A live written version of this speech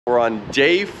We're on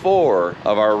day 4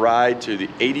 of our ride to the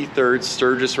 83rd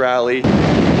Sturgis Rally.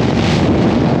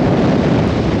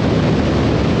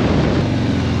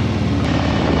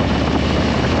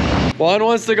 Juan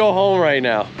wants to go home right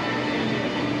now.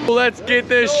 Let's get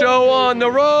this show on the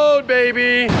road,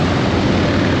 baby.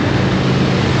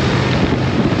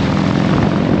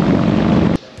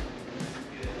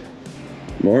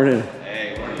 Morning.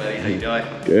 Hey, morning, buddy. How you doing?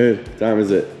 Good. What time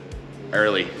is it?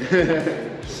 Early.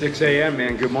 6 a.m.,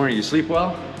 man. Good morning. You sleep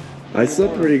well? I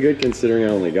slept pretty good considering I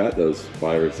only got those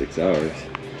 5 or 6 hours.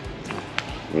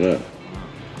 What up?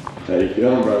 How you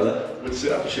feeling, brother? What's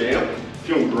up, champ?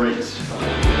 Feeling great.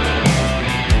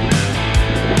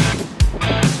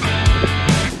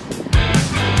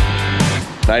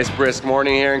 Nice brisk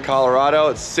morning here in Colorado.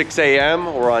 It's 6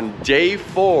 a.m. We're on day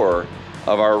 4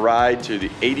 of our ride to the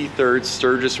 83rd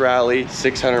Sturgis Rally,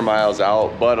 600 miles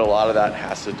out, but a lot of that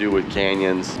has to do with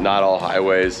canyons, not all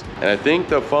highways. And I think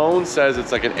the phone says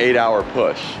it's like an 8-hour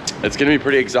push. It's gonna be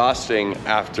pretty exhausting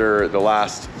after the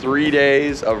last 3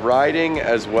 days of riding,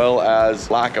 as well as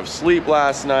lack of sleep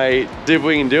last night. See if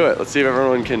we can do it. Let's see if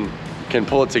everyone can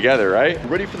pull it together, right?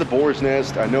 Ready for the boar's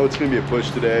nest. I know it's gonna be a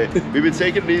push today. We've been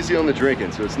taking it easy on the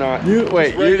drinking, so it's not.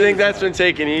 Wait, you think that's been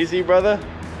taken easy, brother?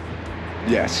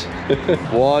 Yes.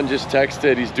 Juan just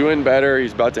texted, he's doing better.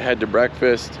 He's about to head to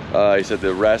breakfast. He said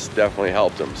the rest definitely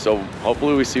helped him. So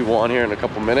hopefully we see Juan here in a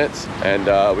couple minutes and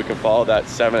we can follow that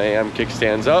 7 a.m.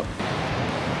 kickstands up.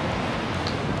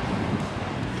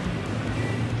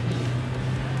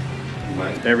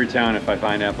 Every town, if I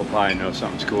find apple pie, I know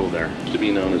something's cool there. To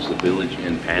be known as the Village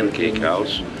Inn Pancake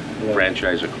House,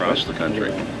 franchise across the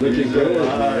country. Looking good.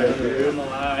 I'm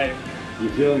alive. You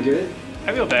feeling good?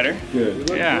 I feel better. Good.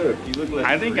 Yeah.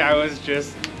 I think I was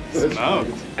just smoked.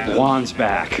 Juan's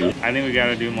back. I think we got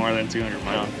to do more than 200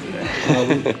 miles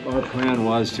today. Our plan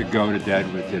was to go to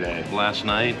Deadwood today. Last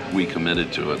night, we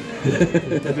committed to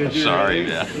it. Sorry,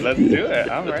 yeah. Let's do it.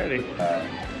 I'm ready.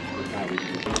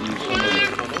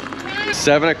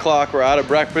 7 o'clock, we're out of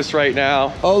breakfast right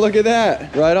now. Oh, look at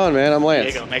that. Right on, man, I'm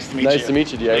Lance. Diego, nice to meet you. Nice to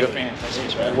meet you, Diego. Big fan. Nice to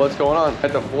meet you, man. What's going on?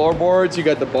 Got the floorboards, you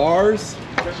got the bars.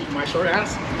 My short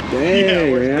ass.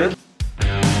 Dang, man.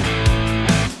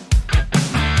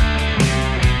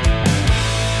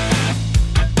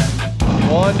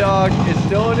 Juan dog is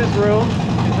still in his room.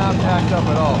 He's not packed up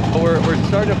at all. We're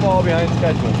starting to fall behind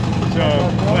schedule. So,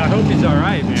 well, I hope he's all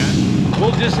right, man.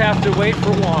 We'll just have to wait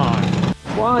for Juan.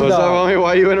 Juan What's up, dog. homie?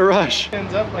 Why are you in a rush?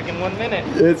 Stands up like in 1 minute.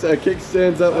 It's a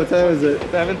kickstands up. What time is it?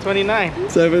 7:29.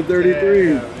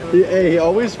 7:33. He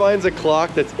always finds a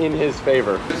clock that's in his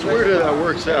favor. It's weird how that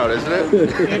works out, isn't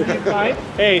it?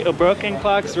 Hey, a broken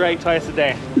clock's right twice a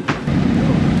day.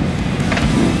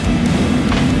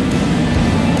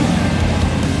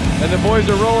 And the boys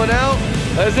are rolling out.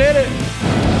 Let's hit it.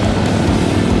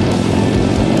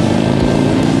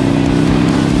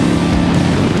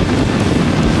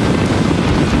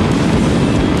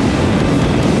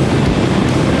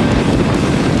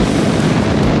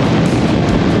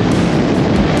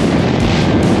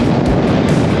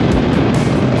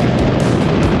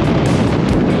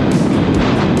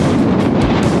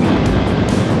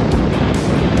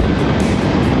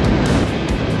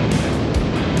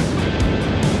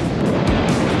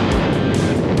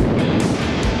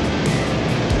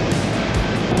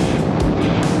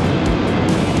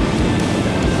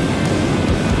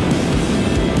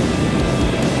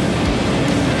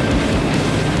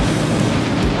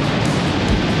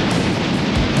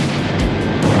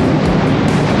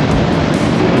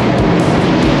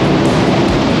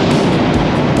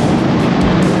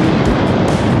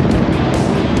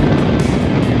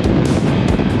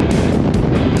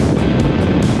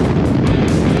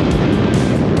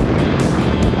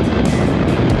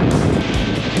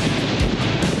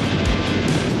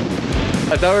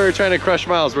 I thought we were trying to crush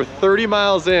miles. We're 30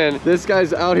 miles in. This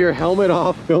guy's out here helmet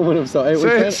off filming himself.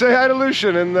 Hey, Say hi to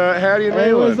Lucian and Hattie and hey,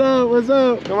 Malin. what's up? What's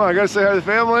up? Come on, I gotta say hi to the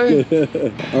family.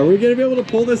 Are we gonna be able to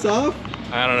pull this off?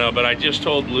 I don't know, but I just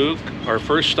told Luke our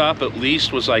first stop at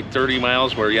least was like 30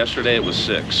 miles, where yesterday it was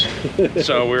 6.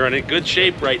 So we're in a good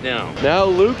shape right now. Now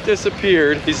Luke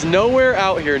disappeared. He's nowhere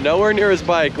out here, nowhere near his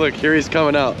bike. Look, here he's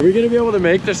coming out. Are we gonna be able to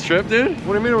make this trip, dude?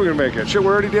 What do you mean we're gonna make it? Shit,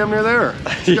 we're already damn near there.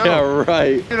 Let's go. Yeah,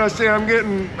 right. You know, see, I'm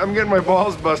getting my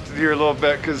balls busted here a little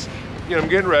bit because, you know, I'm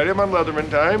getting ready. I'm on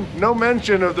Leatherman time. No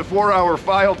mention of the 4-hour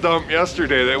file dump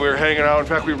yesterday that we were hanging out. In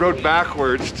fact, we rode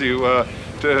backwards to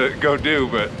go do,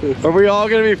 but. Are we all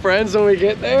gonna be friends when we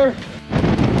get there?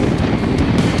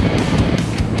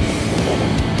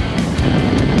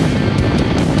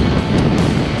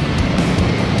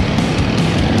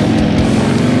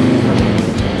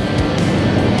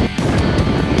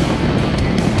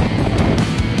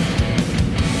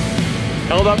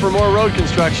 Held up for more road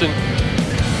construction.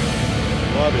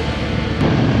 Love it.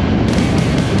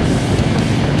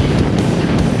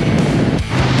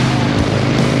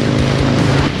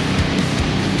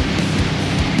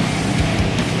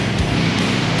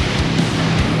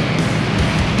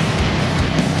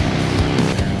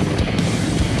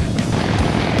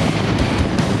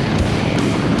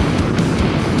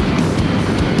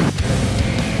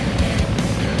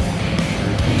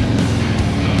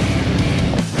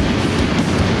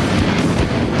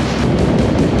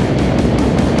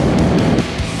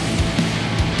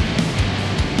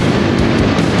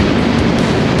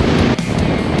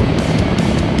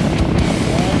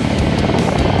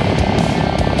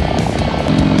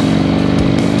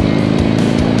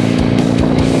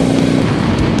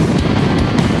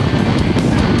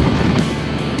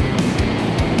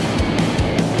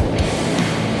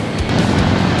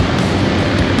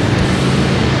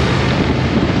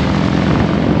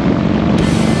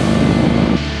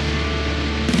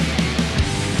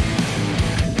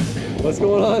 What's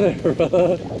going on there,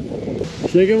 brother?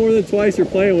 Shake it more than twice, you're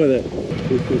playing with it.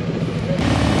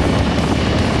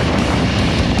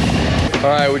 All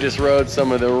right, we just rode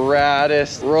some of the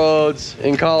raddest roads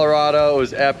in Colorado. It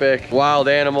was epic. Wild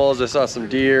animals, I saw some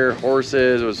deer,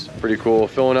 horses, it was pretty cool.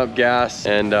 Filling up gas,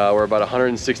 and we're about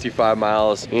 165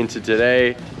 miles into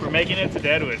today. We're making it to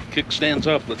Deadwood. Kickstands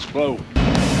up, let's go.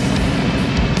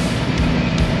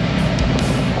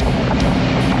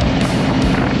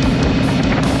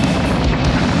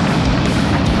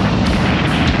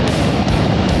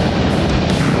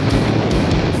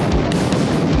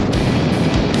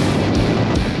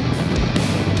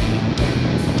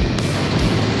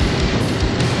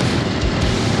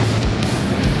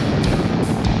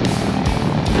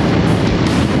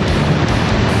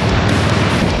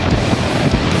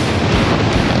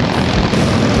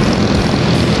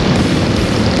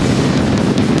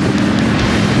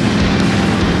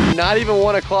 Not even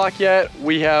 1 o'clock yet.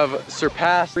 We have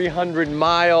surpassed 300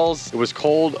 miles. It was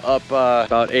cold up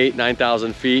about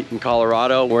 9,000 feet in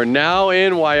Colorado. We're now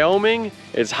in Wyoming.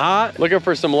 It's hot. Looking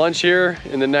for some lunch here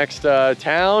in the next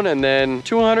town, and then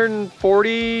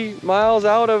 240 miles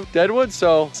out of Deadwood,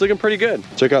 so it's looking pretty good.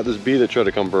 Check out this bee that tried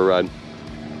to come for a ride.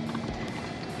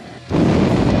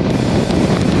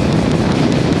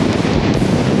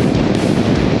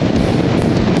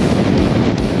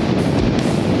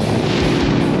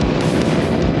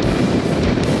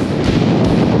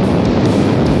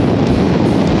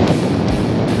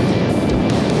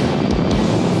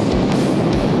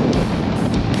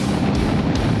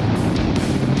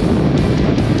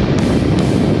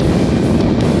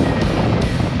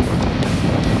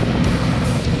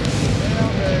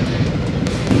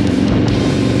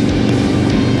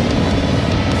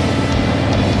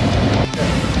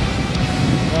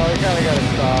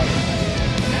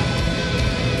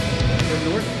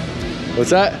 What's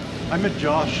that? I met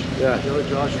Josh. Yeah. The other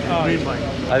Josh. Green bike.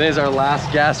 I think it's our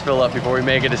last gas fill up before we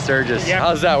make it to Sturgis. Yeah.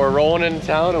 How's that? We're rolling into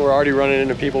town and we're already running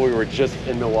into people we were just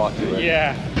in Milwaukee with.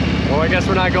 Yeah. Well, I guess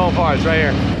we're not going far. It's right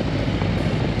here.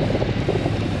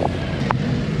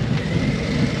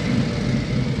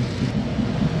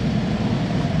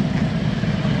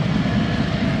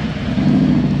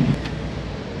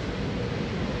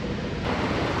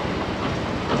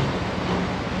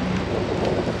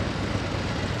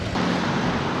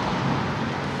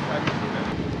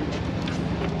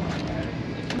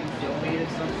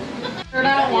 I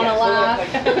don't want to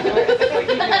laugh.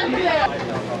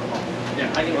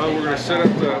 Well, we're gonna set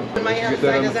up the. My Get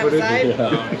that on the side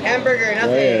footage. hamburger,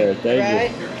 nothing. There, thank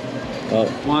right? you. Oh.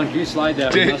 Juan, can you slide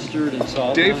that mustard and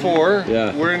salt? Day 4.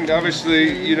 Yeah. We're in,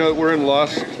 obviously, you know, we're in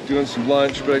Lusk doing some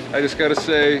lunch, but I just gotta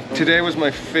say, today was my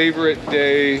favorite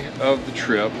day of the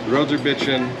trip. The roads are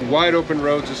bitching. Wide open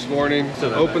roads this morning.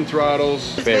 Open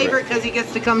throttles. His favorite because he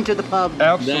gets to come to the pub.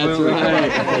 Absolutely.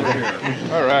 That's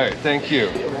right. All right, thank you.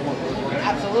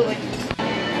 Absolutely.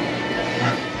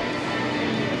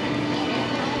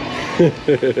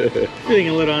 Feeling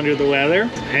a little under the weather,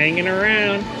 hanging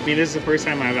around. I mean, this is the first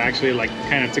time I've actually like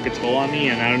kind of took a toll on me,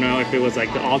 and I don't know if it was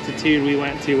like the altitude we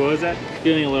went to. What was that?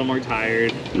 Feeling a little more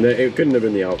tired. It couldn't have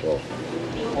been the alcohol.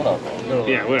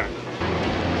 Yeah, whatever.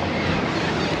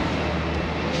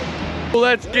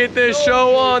 Let's get this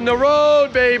show on the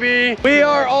road, baby. We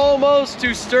are almost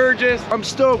to Sturgis. I'm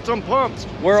stoked. I'm pumped.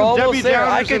 We're Some almost Debbie there.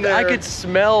 I Downers in there. could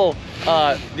smell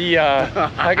I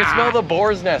could smell the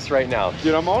boar's nest right now.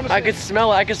 Dude, I'm honest. I could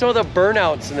smell it. I could smell the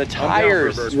burnouts and the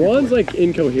tires. burn. One's like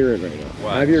incoherent right now.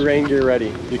 What? Have your rain gear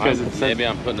ready because it's maybe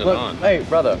I'm putting it Look, on. Hey,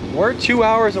 brother, we're 2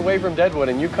 hours away from Deadwood,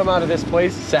 and you come out of this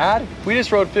place sad. We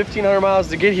just rode 1,500 miles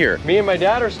to get here. Me and my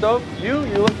dad are stoked. You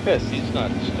look pissed. He's not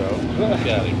stoked. Look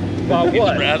at him. About He's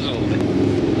what? frazzled.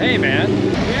 Hey, man.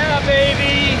 Yeah,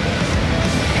 baby.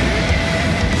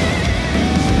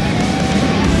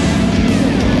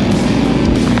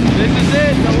 This is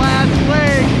it, the last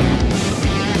leg.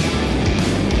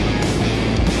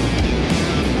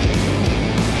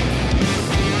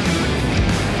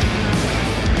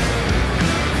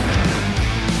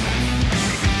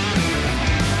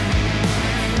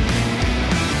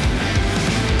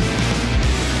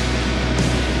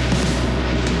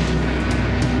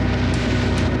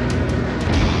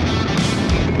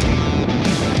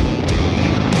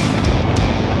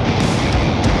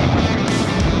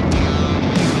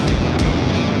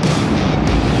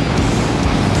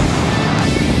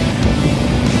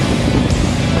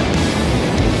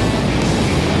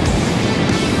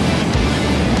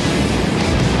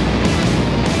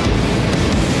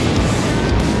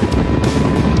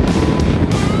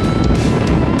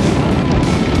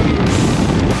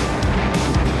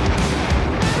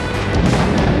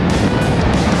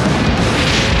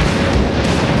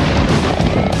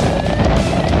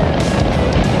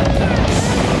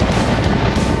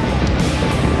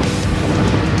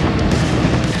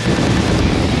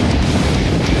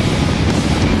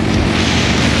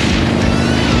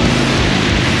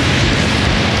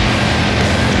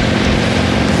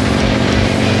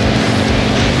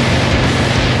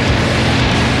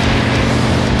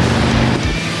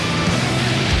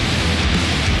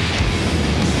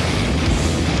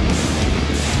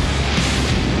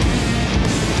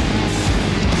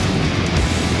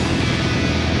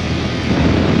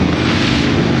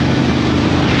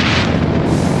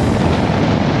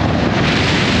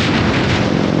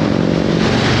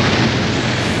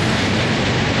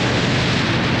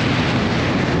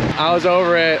 I was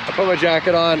over it. I put my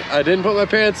jacket on. I didn't put my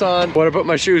pants on, but I put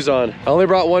my shoes on. I only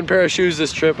brought one pair of shoes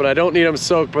this trip, but I don't need them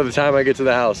soaked by the time I get to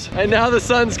the house. And now the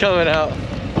sun's coming out.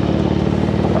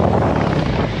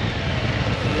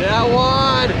 Yeah,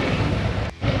 Juan.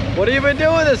 What have you been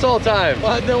doing this whole time?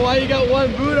 Why you got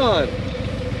one boot on?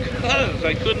 Because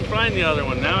I couldn't find the other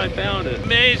one. Now I found it.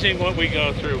 Amazing what we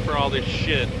go through for all this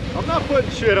shit. I'm not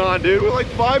putting shit on, dude. We're like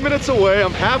 5 minutes away.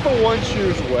 I'm half of one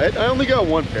shoe's wet. I only got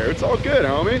one pair. It's all good,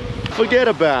 homie. Forget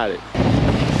about it.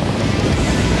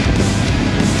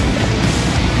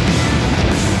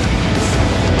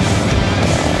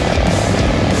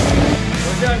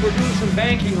 We're doing some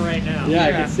banking right now. Yeah,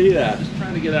 I can see that. Just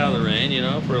trying to get out of the rain, you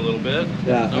know, for a little bit.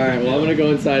 Yeah, all right, well, I'm gonna go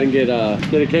inside and get a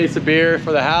case of beer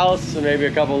for the house and maybe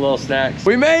a couple little snacks.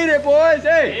 We made it, boys!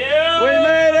 Hey! Yeah. We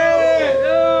made it!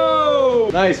 Yo!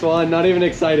 Nice one, not even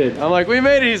excited. I'm like, we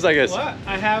made it. He's like, this. What?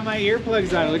 I have my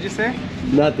earplugs on. What'd you say?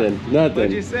 Nothing.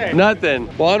 What'd you say? Nothing.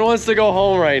 Juan wants to go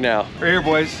home right now. Right here,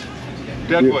 boys.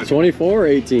 Deadwood. 24 or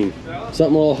 18? Something a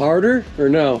little harder or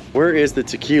no? Where is the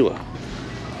tequila?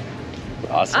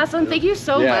 Awesome, thank you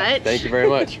so much. Thank you very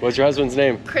much. What's your husband's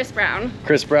name? Chris Brown.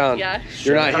 Chris Brown. Yeah.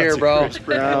 You're not here, bro. Chris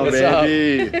Brown, What's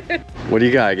baby. up? What do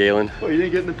you got, Galen? Oh, you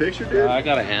didn't get in the picture, dude? I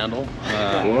got a handle.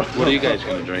 What are you guys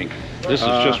gonna drink? This is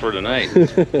just for tonight.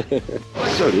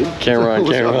 So, dude. Camera on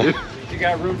What's up, camera. dude? You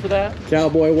got room for that?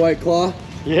 Cowboy White Claw.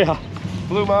 Yeah.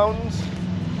 Blue Mountains.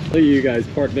 Look at you guys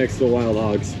parked next to the Wild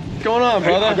Hogs. What's going on,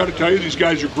 brother? I got to tell you, these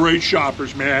guys are great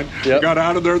shoppers, man. Yep. They got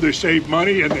out of there, they saved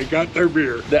money, and they got their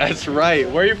beer. That's right.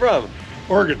 Where are you from?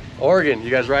 Oregon. Oregon. You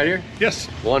guys right here? Yes.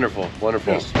 Wonderful,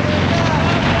 wonderful. Yes.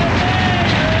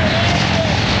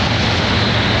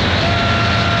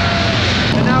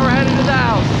 And now we're headed to the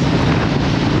house.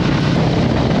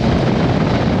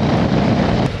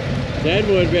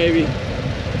 Deadwood, baby.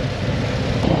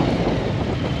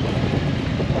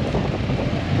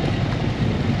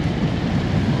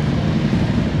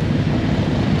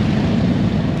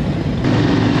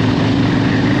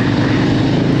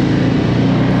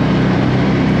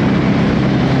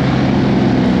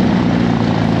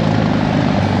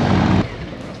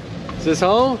 Is this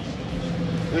home?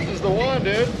 This is the one,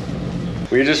 dude.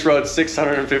 We just rode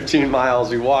 615 miles.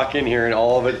 We walk in here and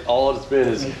all it's been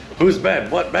is whose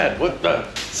bed? What bed? What the?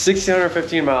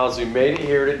 615 miles. We made it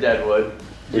here to Deadwood.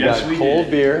 We got cold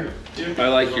beer. I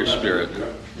like your spirit.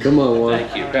 Come on, Juan.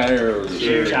 Thank you.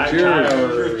 Cheers. Yeah,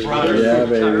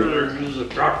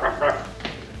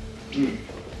 baby.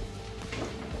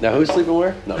 Now who's sleeping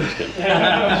where? No, I'm just kidding.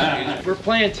 We're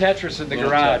playing Tetris in the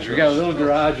garage. We got a little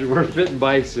garage and we're fitting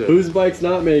bikes in. Whose bike's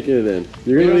not making it in?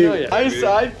 You're gonna leave. yet. I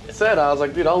said, I was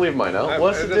like, dude, I'll leave mine out.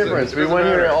 What's the difference? We went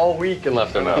here all week and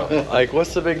left them out. Like,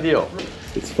 what's the big deal?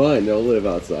 It's fine, they'll live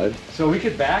outside. So we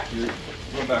could back you.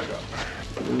 Go back up.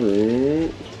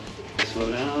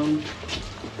 Slow down.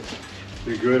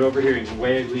 You're good over here. You're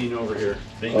way lean over here.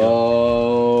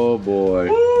 Oh boy.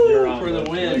 You're on for the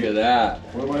win. Look at that.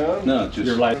 What am I on? No, just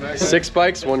your life. 6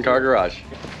 bikes, 1 car garage.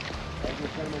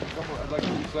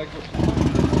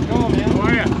 Go, man. How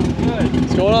are you? Good.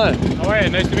 What's going on? How are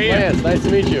you? Nice to meet you. Lance, nice to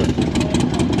meet you.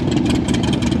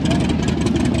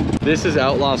 This is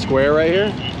Outlaw Square right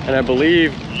here, and I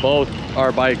believe both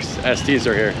our bikes, STs,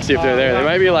 are here. See if they're there. They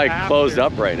might be like closed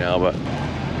up right now, but.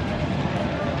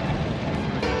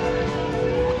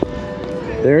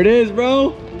 There it is,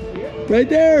 bro. Right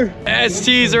there.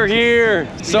 STs are here.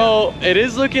 So it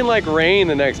is looking like rain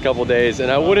the next couple days, and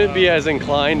I wouldn't be as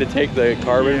inclined to take the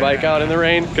carbon bike out in the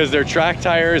rain because they're track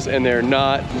tires and they're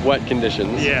not wet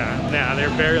conditions. Yeah, nah,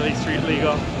 they're barely street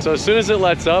legal. So as soon as it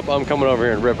lets up, I'm coming over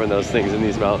here and ripping those things in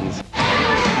these mountains.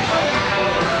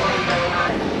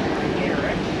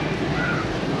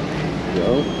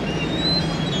 Go.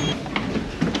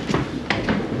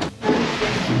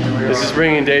 This is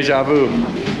bringing deja vu.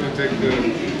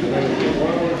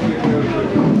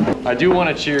 I do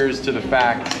want to cheers to the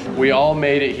fact we all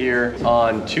made it here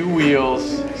on 2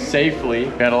 wheels safely.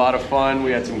 We had a lot of fun.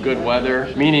 We had some good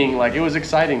weather, meaning like it was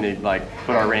exciting to like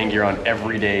put our rain gear on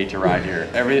every day to ride here.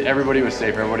 Everybody was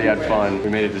safe. Everybody had fun. We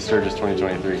made it to Sturgis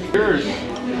 2023. Cheers.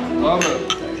 Love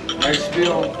it. Nice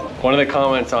deal. One of the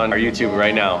comments on our YouTube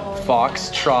right now,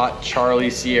 Foxtrot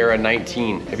Charlie Sierra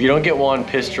 19. If you don't get one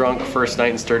piss drunk first night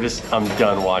in Sturgis, I'm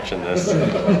done watching this.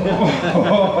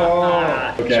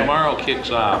 Okay. Tomorrow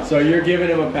kicks off. So you're giving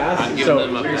him a pass? I'm giving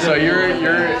him a pass. So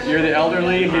you're the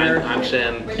elderly here. I'm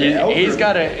saying He's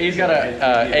got a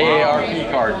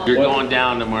AARP card. you're going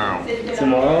down tomorrow.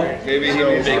 Tomorrow? Maybe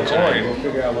he'll Big time.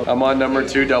 I'm on number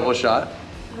 2 double shot.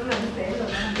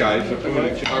 Guys, all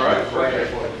right.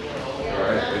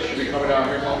 Alright, they should be coming out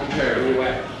here momentarily.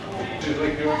 She's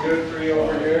like doing good for you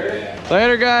over here.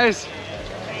 Later, guys.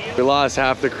 We lost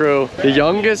half the crew. The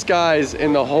youngest guys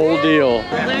in the whole deal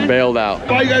bailed out.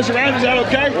 While you guys around, is that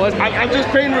okay? I'm just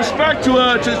paying respect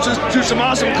to some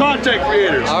awesome content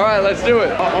creators. All right, let's do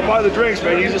it. I'll buy the drinks,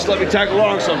 man. You just let me tag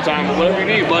along sometime, or whatever you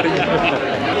need, buddy. Yeah,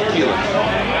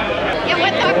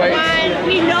 what the Juan?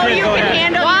 We know you can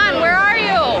handle. Juan, where are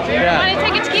you? Yeah. Want to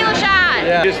take a tequila shot?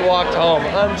 Yeah. Just walked home.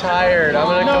 I'm tired. I'm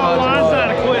gonna come out tomorrow. Juan's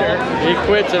not a quitter. He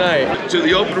quit tonight. To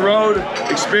the open road,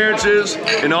 experiences,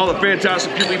 and all the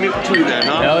fantastic people you meet between that,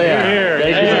 huh? Hell yeah. Here.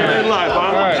 Thank you. In life, huh?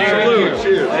 All right. Salute.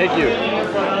 Cheers. Thank you.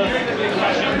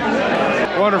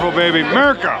 Wonderful, baby.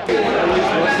 America.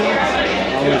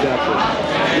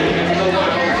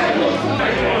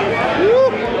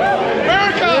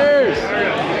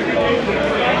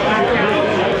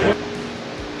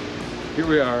 Here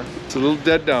we are. It's a little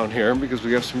dead down here because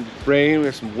we have some rain, we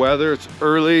have some weather, it's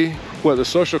early. What, the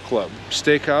Social Club,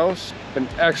 Steakhouse, an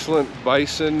excellent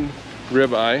Bison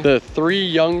ribeye. The 3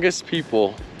 youngest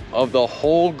people of the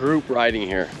whole group riding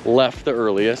here left the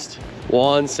earliest.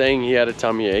 Juan saying he had a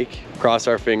tummy ache. Cross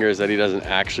our fingers that he doesn't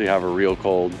actually have a real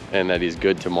cold and that he's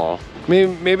good tomorrow.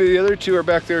 Maybe the other 2 are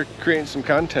back there creating some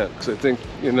content because I think,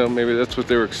 you know, maybe that's what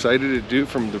they were excited to do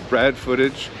from the Brad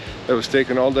footage that was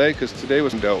taken all day because today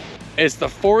was dope. It's the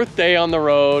 4th day on the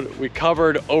road. We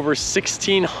covered over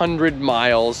 1,600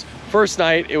 miles. First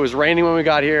night, it was raining when we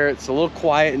got here. It's a little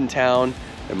quiet in town.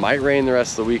 It might rain the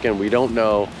rest of the weekend, we don't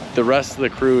know. The rest of the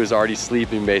crew is already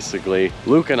sleeping basically.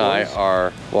 Luke and I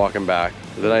are walking back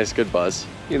with a nice good buzz.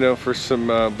 You know, for some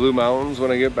Blue Mountains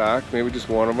when I get back, maybe just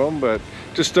one of them, but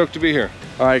just stoked to be here.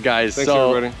 All right, guys, Thanks, so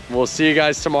everybody. We'll see you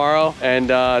guys tomorrow, and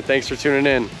thanks for tuning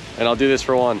in. And I'll do this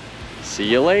for Juan. See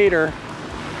you later.